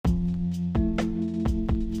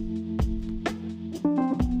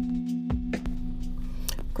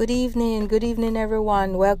Good evening,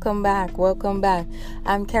 everyone. Welcome back.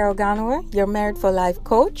 I'm Carol Ganower, your Married for Life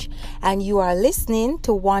coach, and you are listening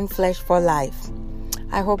to One Flesh for Life.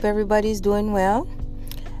 I hope everybody's doing well.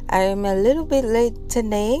 I am a little bit late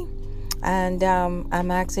today, and I'm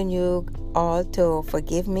asking you all to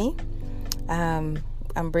forgive me. I'm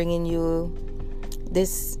bringing you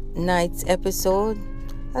this night's episode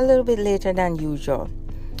a little bit later than usual.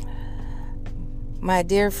 My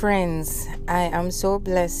dear friends, I am so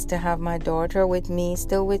blessed to have my daughter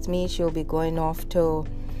still with me. She'll be going off to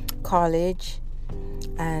college,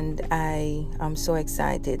 and I am so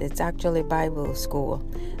excited. It's actually Bible school,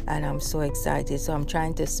 and I'm so excited. So I'm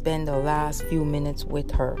trying to spend the last few minutes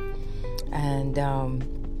with her, and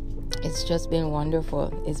it's just been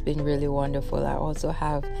wonderful. It's been really wonderful. I also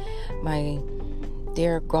have my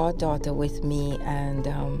dear goddaughter with me, and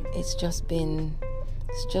it's just been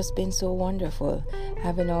so wonderful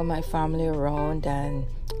having all my family around and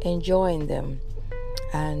enjoying them.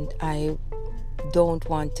 And I don't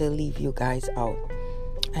want to leave you guys out.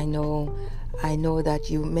 I know that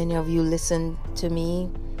many of you listen to me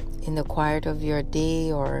in the quiet of your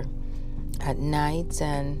day or at nights,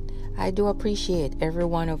 and I do appreciate every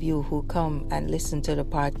one of you who come and listen to the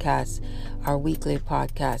podcast, our weekly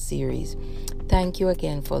podcast series. Thank you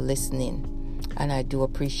again for listening, and I do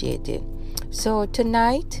appreciate it. So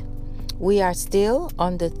tonight, we are still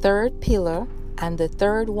on the third pillar and the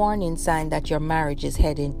third warning sign that your marriage is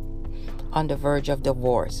heading on the verge of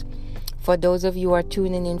divorce. For those of you who are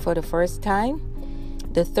tuning in for the first time,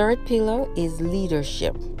 the third pillar is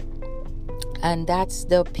leadership. And that's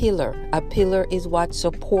the pillar. A pillar is what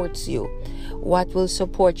supports you, what will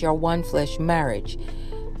support your one flesh marriage.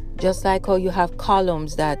 Just like how you have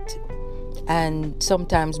columns and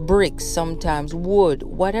sometimes bricks, sometimes wood,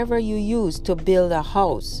 whatever you use to build a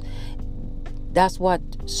house, that's what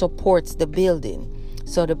supports the building.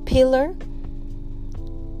 So the pillar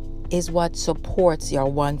is what supports your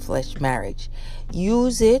one flesh marriage.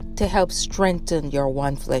 Use it to help strengthen your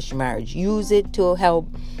one flesh marriage. Use it to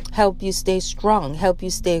help you stay strong, help you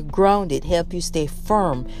stay grounded, help you stay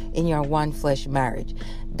firm in your one flesh marriage.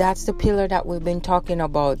 That's the pillar that we've been talking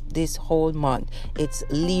about this whole month. It's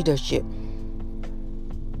leadership.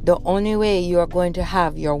 The only way you are going to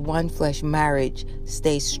have your one flesh marriage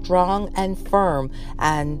stay strong and firm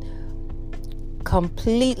and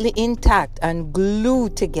completely intact and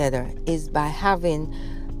glued together is by having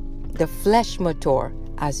the flesh motor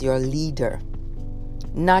as your leader.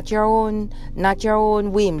 Not your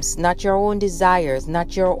own whims, not your own desires,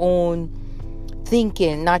 not your own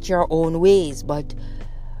thinking, not your own ways, but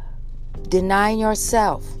denying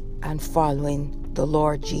yourself and following the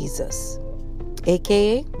Lord Jesus,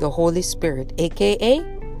 aka the Holy Spirit, aka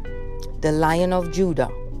the Lion of Judah,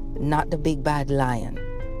 not the big bad lion.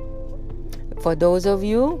 For those of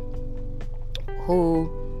you who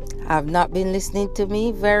have not been listening to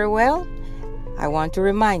me very well, I want to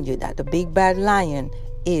remind you that the big bad lion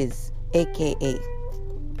is aka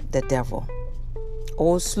the devil,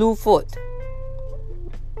 old Slewfoot,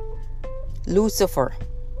 Lucifer,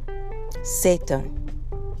 Satan.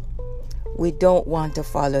 We don't want to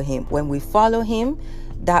follow him. When we follow him,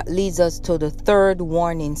 that leads us to the third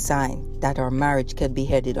warning sign that our marriage could be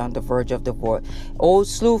headed on the verge of divorce. Old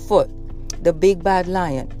Slewfoot, the big bad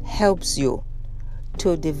lion, helps you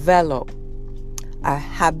to develop a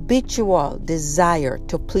habitual desire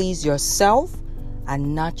to please yourself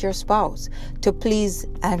and not your spouse, to please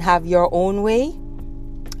and have your own way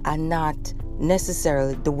and not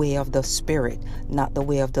necessarily the way of the Spirit, not the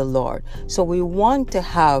way of the Lord. So we want to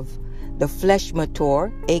have the flesh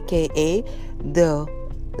motor, aka the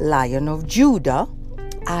Lion of Judah,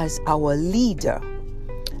 as our leader.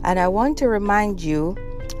 And I want to remind you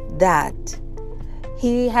that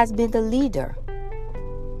he has been the leader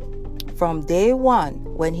from day one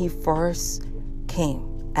when he first came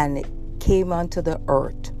onto the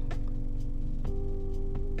earth.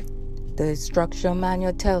 The instruction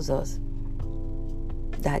manual tells us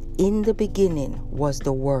that in the beginning was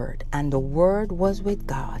the Word, and the Word was with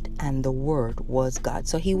God, and the Word was God.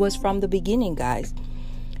 So he was from the beginning, guys.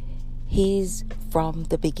 He's from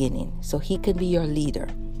the beginning, so he can be your leader.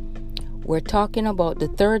 We're talking about the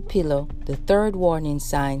third pillar, the third warning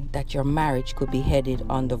sign that your marriage could be headed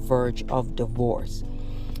on the verge of divorce.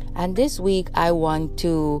 And this week, I want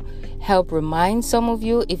to help remind some of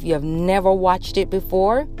you, if you have never watched it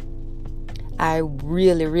before, I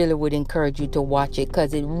really, really would encourage you to watch it,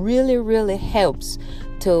 because it really, really helps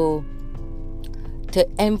to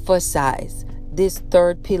emphasize this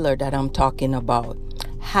third pillar that I'm talking about.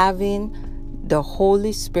 Having the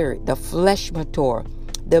Holy Spirit, the flesh motor,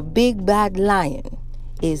 the big bad lion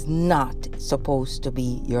is not supposed to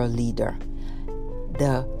be your leader.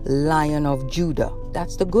 The Lion of Judah,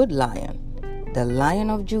 that's the good lion. The Lion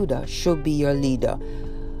of Judah should be your leader.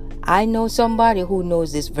 I know somebody who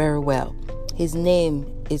knows this very well. His name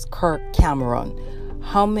is Kirk Cameron.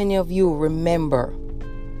 How many of you remember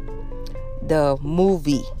the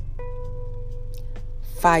movie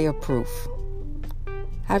Fireproof?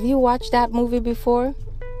 Have you watched that movie before?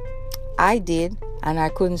 I did, and I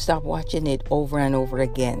couldn't stop watching it over and over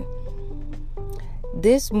again.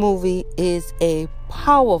 This movie is a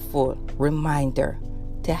powerful reminder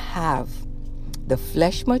to have the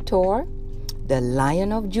Flesh Mator, the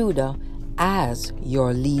Lion of Judah, as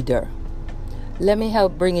your leader. Let me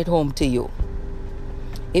help bring it home to you.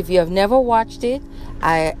 If you have never watched it,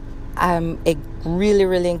 I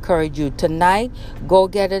really encourage you tonight. Go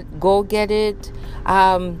get it.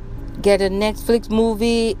 Get a Netflix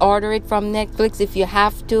movie. Order it from Netflix if you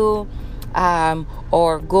have to,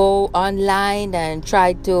 or go online and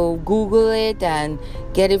try to Google it and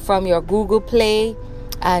get it from your Google Play,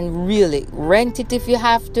 and really rent it if you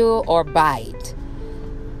have to, or buy it.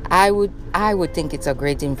 I would think it's a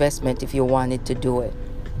great investment if you wanted to do it.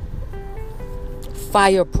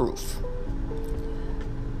 Fireproof.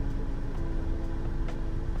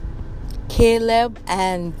 Caleb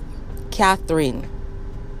and Catherine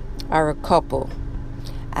are a couple,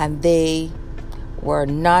 and they were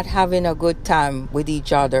not having a good time with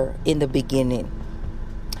each other in the beginning.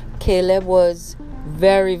 Caleb was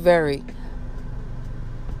very, very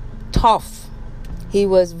tough. He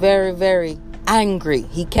was very, very angry.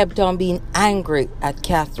 He kept on being angry at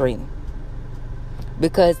Catherine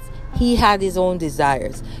because he had his own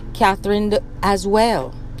desires. Catherine as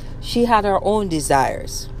well. She had her own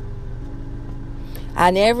desires.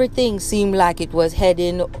 And everything seemed like it was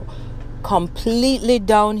heading completely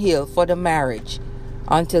downhill for the marriage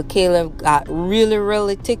until Caleb got really,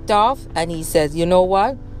 really ticked off, and he says, you know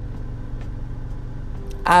what?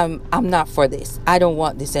 I'm not for this. I don't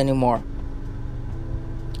want this anymore.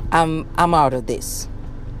 I'm out of this.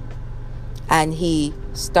 And he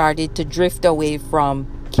started to drift away from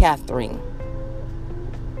Catherine.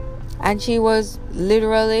 And she was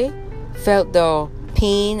literally felt the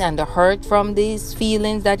pain and the hurt from these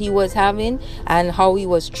feelings that he was having and how he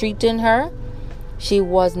was treating her. She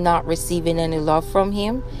was not receiving any love from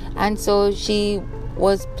him, and so she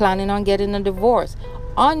was planning on getting a divorce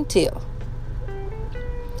until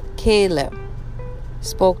Caleb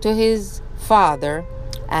spoke to his father,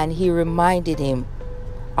 and he reminded him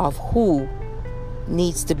of who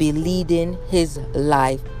needs to be leading his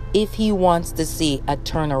life if he wants to see a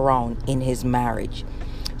turnaround in his marriage.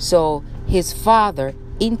 So his father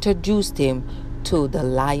introduced him to the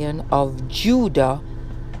Lion of Judah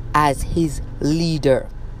as his leader.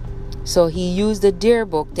 So he used the Dear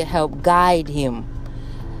Book to help guide him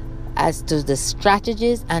as to the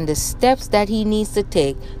strategies and the steps that he needs to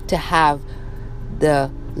take to have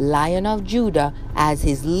the Lion of Judah as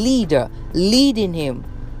his leader, leading him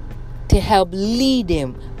to help lead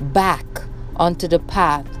him back onto the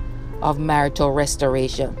path of marital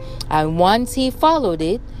restoration. And once he followed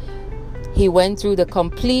it, he went through the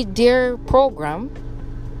complete Dear program.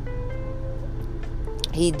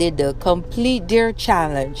 He did the complete Dear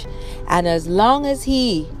challenge. And as long as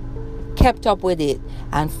he kept up with it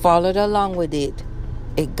and followed along with it,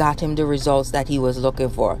 it got him the results that he was looking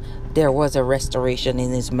for. There was a restoration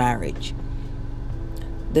in his marriage.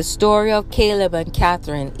 The story of Caleb and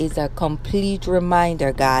Catherine is a complete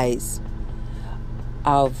reminder, guys,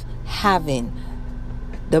 of having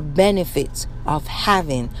the benefits of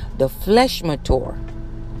having the Flesh Mator,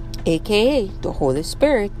 aka the Holy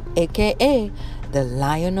Spirit, aka the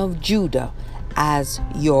Lion of Judah, as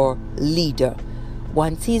your leader.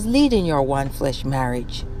 Once he's leading your one flesh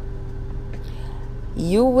marriage,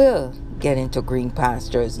 you will get into green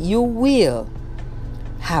pastures. You will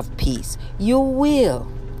have peace. You will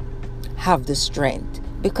have the strength,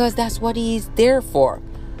 because that's what he's there for.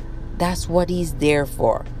 That's what he's there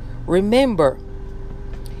for. Remember,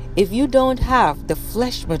 if you don't have the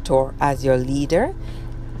Flesh Mator as your leader,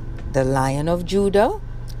 the Lion of Judah,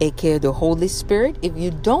 aka the Holy Spirit, if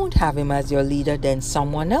you don't have him as your leader, then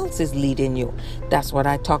someone else is leading you. That's what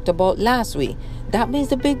I talked about last week. That means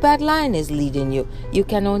the big bad lion is leading you. You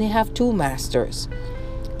can only have two masters.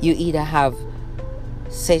 You either have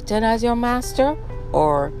Satan as your master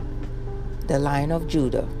or the Lion of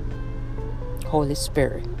Judah, Holy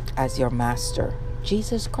Spirit, as your master,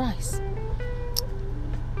 Jesus Christ.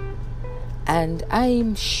 And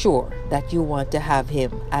I'm sure that you want to have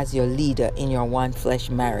him as your leader in your one flesh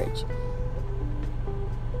marriage.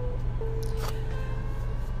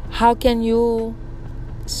 How can you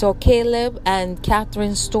So Caleb and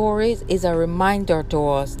Catherine's stories is a reminder to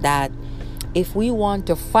us that if we want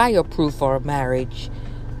to fireproof our marriage,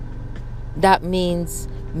 that means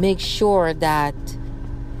make sure that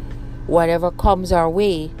whatever comes our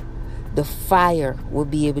way, the fire will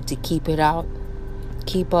be able to keep it out.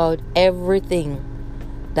 Keep out everything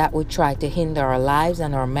that would try to hinder our lives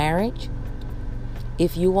and our marriage.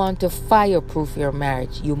 If you want to fireproof your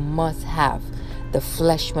marriage, you must have the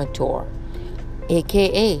flesh mature,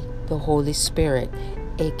 aka the Holy Spirit,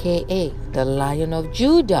 aka the Lion of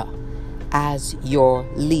Judah, as your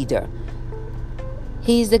leader.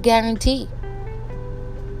 He's the guarantee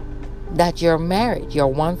that your marriage, your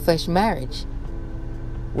one flesh marriage,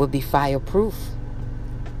 will be fireproof.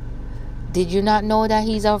 Did you not know that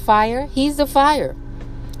he's on fire? He's the fire.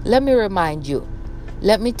 Let me remind you.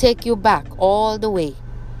 Let me take you back all the way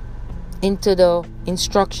into the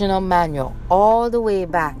instructional manual, all the way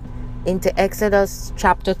back into Exodus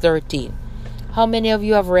chapter 13. How many of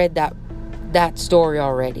you have read that story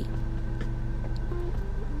already?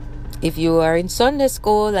 If you are in Sunday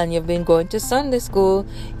school and you've been going to Sunday school,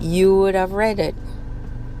 you would have read it.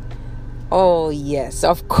 Oh, yes,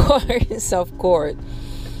 of course, of course.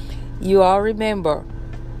 You all remember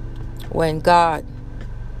when God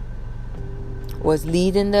was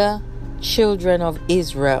leading the children of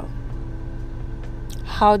Israel.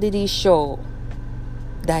 How did he show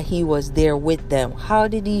that he was there with them? How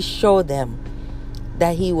did he show them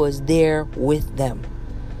that he was there with them?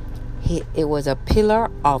 It was a pillar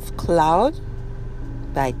of cloud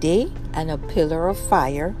by day and a pillar of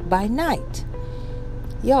fire by night.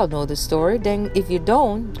 Y'all know the story. Then if you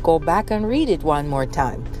don't, go back and read it one more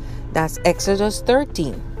time. That's Exodus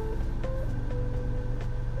 13.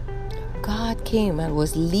 God came and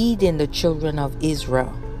was leading the children of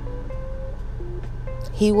Israel.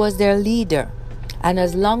 He was their leader. And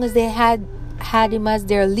as long as they had him as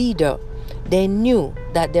their leader, they knew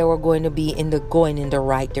that they were going to be going in the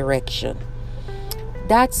right direction.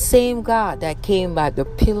 That same God that came by the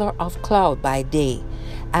pillar of cloud by day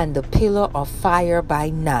and the pillar of fire by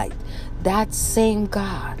night, that same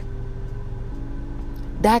God,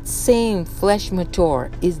 that same flesh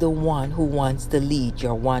mature is the one who wants to lead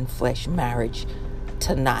your one flesh marriage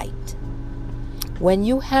tonight. When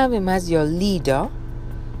you have him as your leader,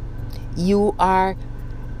 you are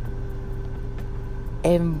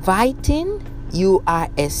inviting, you are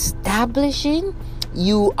establishing,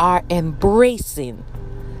 you are embracing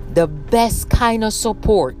the best kind of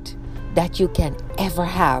support that you can ever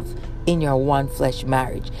have in your one flesh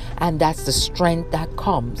marriage. And that's the strength that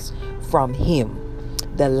comes from him,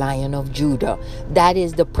 the Lion of Judah. That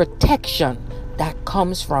is the protection that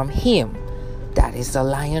comes from him. That is the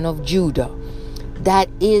Lion of Judah. That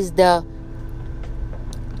is the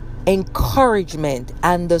encouragement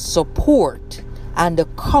and the support and the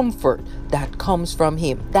comfort that comes from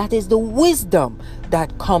him. That is the wisdom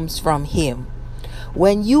that comes from him.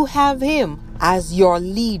 When you have him as your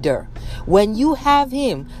leader, when you have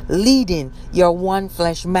him leading your one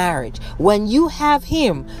flesh marriage, when you have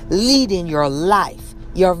him leading your life,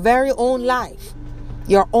 your very own life,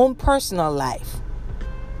 your own personal life,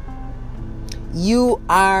 you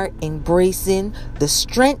are embracing the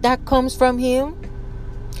strength that comes from him.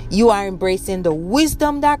 You are embracing the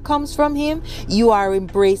wisdom that comes from him. You are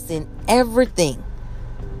embracing everything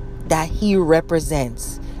that he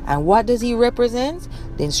represents. And what does he represent?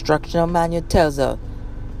 The instructional manual tells us,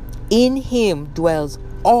 in him dwells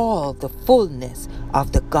all the fullness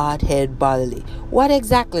of the Godhead bodily. What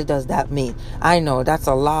exactly does that mean? I know that's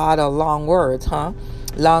a lot of long words, huh?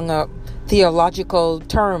 Long theological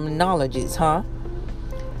terminologies, huh?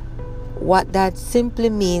 What that simply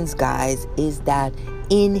means, guys, is that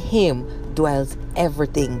in him dwells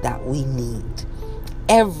everything that we need.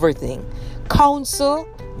 Everything. Counsel,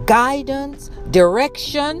 guidance,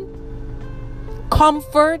 direction,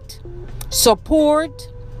 comfort, support,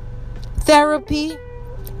 therapy,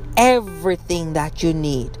 everything that you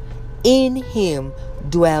need. In him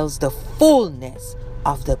dwells the fullness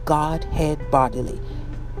of the Godhead bodily.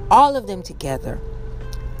 All of them together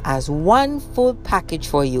as one full package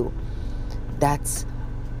for you. That's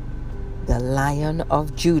the Lion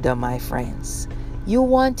of Judah, my friends. You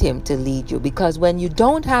want him to lead you, because when you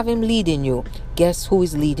don't have him leading you, guess who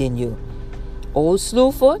is leading you? Old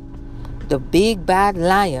Slewfoot, the big bad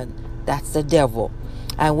lion. That's the devil.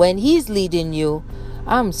 And when he's leading you,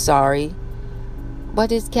 I'm sorry,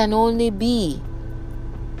 but it can only be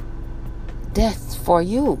death for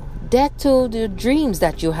you. Death to the dreams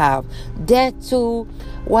that you have. Death to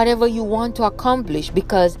whatever you want to accomplish,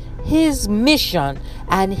 because his mission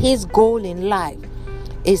and his goal in life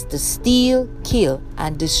is to steal, kill,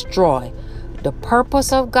 and destroy the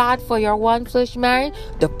purpose of God for your one flesh marriage,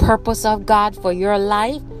 the purpose of God for your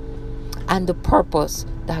life, and the purpose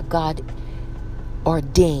that God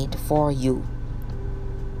ordained for you.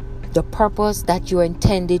 The purpose that you are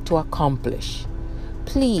intended to accomplish.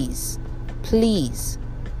 Please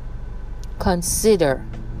consider.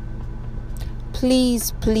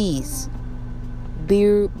 Please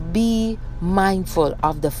be mindful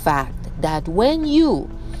of the fact that when you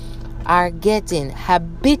are getting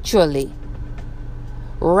habitually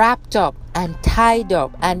wrapped up and tied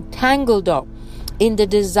up and tangled up in the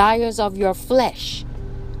desires of your flesh,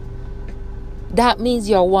 that means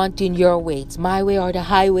you're wanting your way. It's my way or the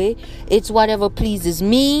highway. It's whatever pleases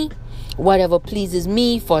me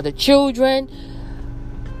for the children.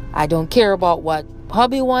 I don't care about what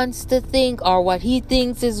hubby wants to think or what he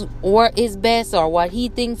thinks is best or what he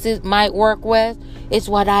thinks might work well. It's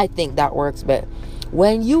what I think that works best.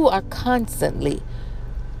 When you are constantly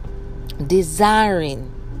desiring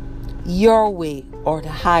your way or the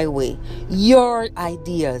highway, your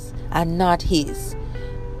ideas and not his,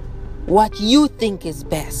 what you think is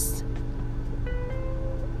best,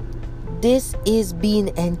 this is being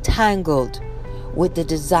entangled with the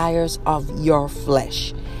desires of your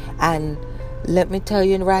flesh. And let me tell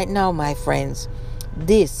you right now, my friends,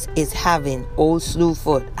 this is having old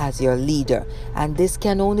Slewfoot as your leader. And this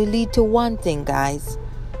can only lead to one thing, guys.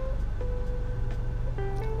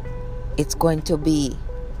 It's going to be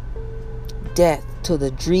death to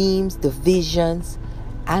the dreams, the visions,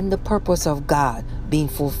 and the purpose of God being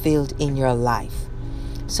fulfilled in your life.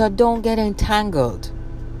 So don't get entangled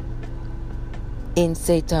in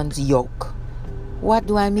Satan's yoke. What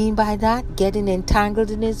do I mean by that? Getting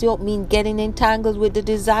entangled in his yoke means getting entangled with the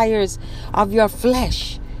desires of your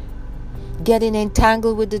flesh. Getting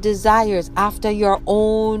entangled with the desires after your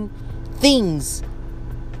own things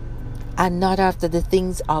and not after the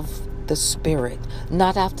things of the Spirit.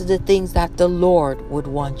 Not after the things that the Lord would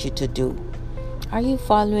want you to do. Are you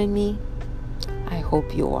following me? I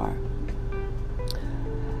hope you are.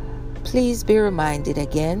 Please be reminded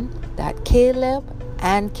again that Caleb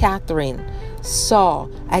and Catherine saw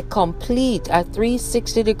a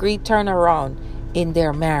 360-degree turnaround in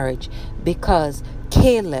their marriage because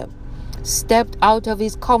Caleb stepped out of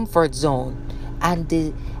his comfort zone and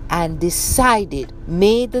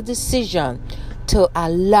made the decision to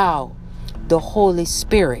allow the Holy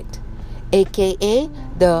Spirit, aka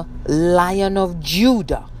the Lion of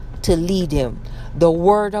Judah, to lead him. The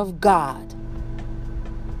Word of God.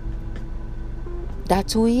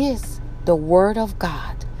 That's who he is. The Word of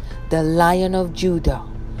God. The Lion of Judah,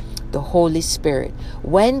 the Holy Spirit.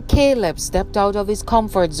 When Caleb stepped out of his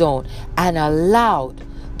comfort zone and allowed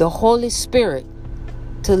the Holy Spirit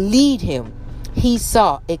to lead him, he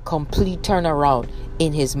saw a complete turnaround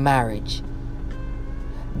in his marriage.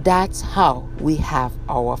 That's how we have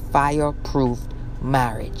our fireproofed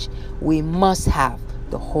marriage. We must have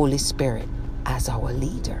the Holy Spirit as our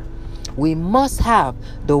leader. We must have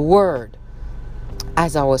the Word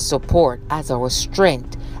as our support, as our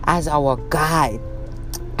strength, as our guide,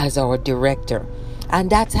 as our director. And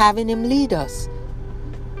that's having him lead us.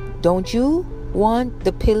 Don't you want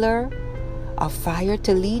the pillar of fire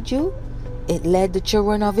to lead you? It led the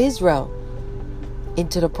children of Israel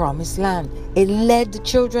into the promised land. It led the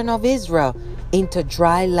children of Israel into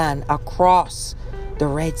dry land across the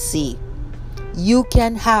Red Sea. You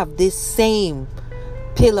can have this same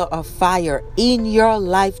pillar of fire in your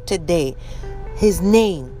life today. His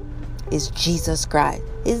name is Jesus Christ.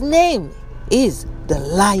 His name is the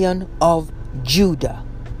Lion of Judah.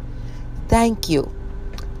 Thank you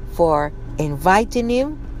for inviting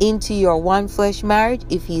him into your one flesh marriage.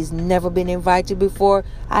 If he's never been invited before,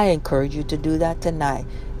 I encourage you to do that tonight.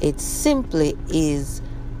 It simply is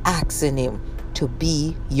asking him to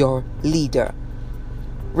be your leader.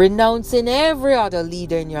 Renouncing every other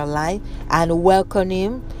leader in your life and welcoming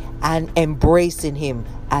him and embracing him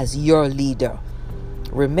as your leader.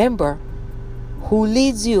 Remember, who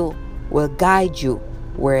leads you will guide you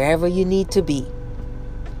wherever you need to be.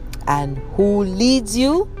 And who leads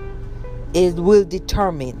you, it will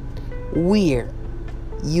determine where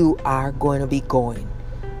you are going to be going.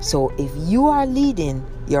 So if you are leading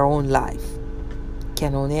your own life,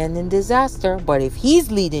 can only end in disaster. But if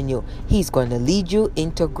he's leading you, he's going to lead you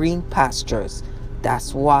into green pastures.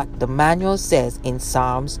 That's what the manual says in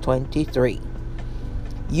Psalms 23.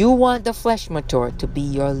 You want the flesh motor to be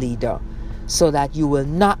your leader so that you will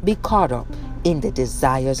not be caught up in the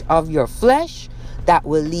desires of your flesh that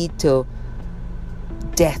will lead to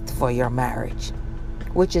death for your marriage,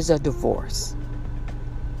 which is a divorce.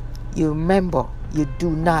 You remember, you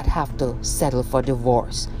do not have to settle for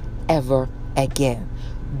divorce ever again.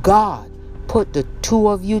 God put the two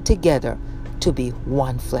of you together to be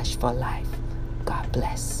one flesh for life. God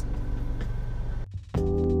bless.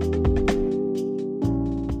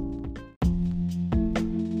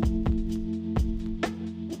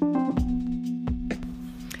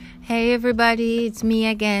 Hey everybody, it's me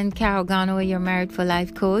again, Carol Garner, your Married for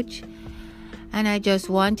Life coach. And I just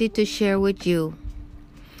wanted to share with you,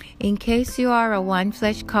 in case you are a one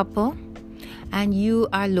flesh couple and you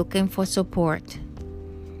are looking for support,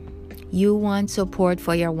 you want support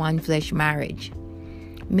for your one flesh marriage.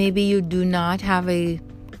 Maybe you do not have a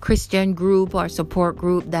Christian group or support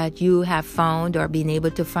group that you have found or been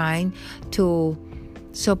able to find to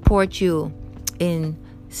support you in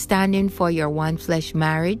standing for your one flesh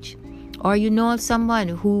marriage, or you know of someone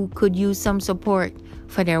who could use some support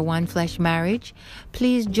for their one flesh marriage.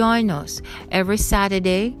 Please join us. Every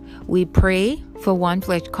Saturday we pray for one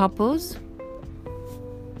flesh couples,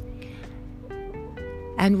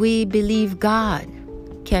 and we believe God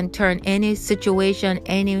can turn any situation,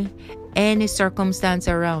 any circumstance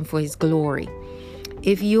around for His glory.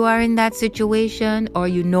 If you are in that situation, or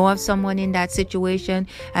you know of someone in that situation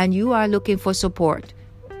and you are looking for support,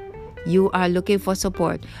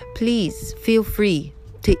 please feel free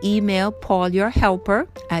to email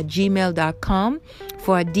paulyourhelper@gmail.com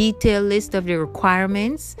for a detailed list of the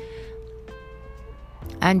requirements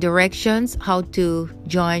and directions how to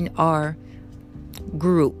join our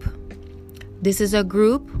group. This is a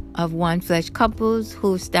group of one flesh couples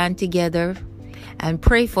who stand together and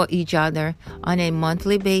pray for each other on a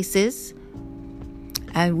monthly basis,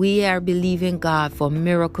 and we are believing God for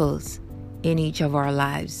miracles in each of our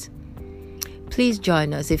lives. Please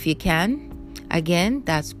join us if you can. Again,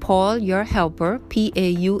 that's Paul Your Helper,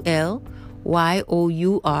 PaulYourHelper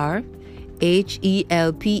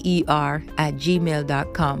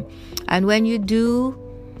 @gmail.com. And when you do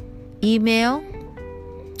email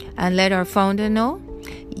and let our founder know,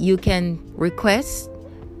 you can request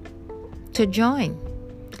to join.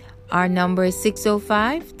 Our number is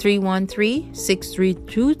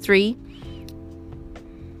 605-313-6323,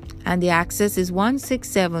 and the access is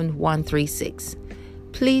 167136.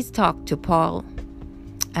 Please talk to Paul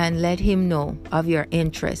and let him know of your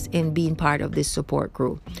interest in being part of this support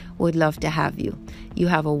group. We'd love to have you. You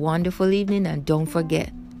have a wonderful evening, and don't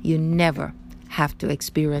forget, you never have to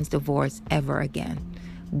experience divorce ever again.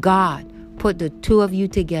 God put the two of you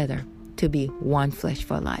together to be one flesh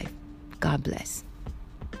for life. God bless.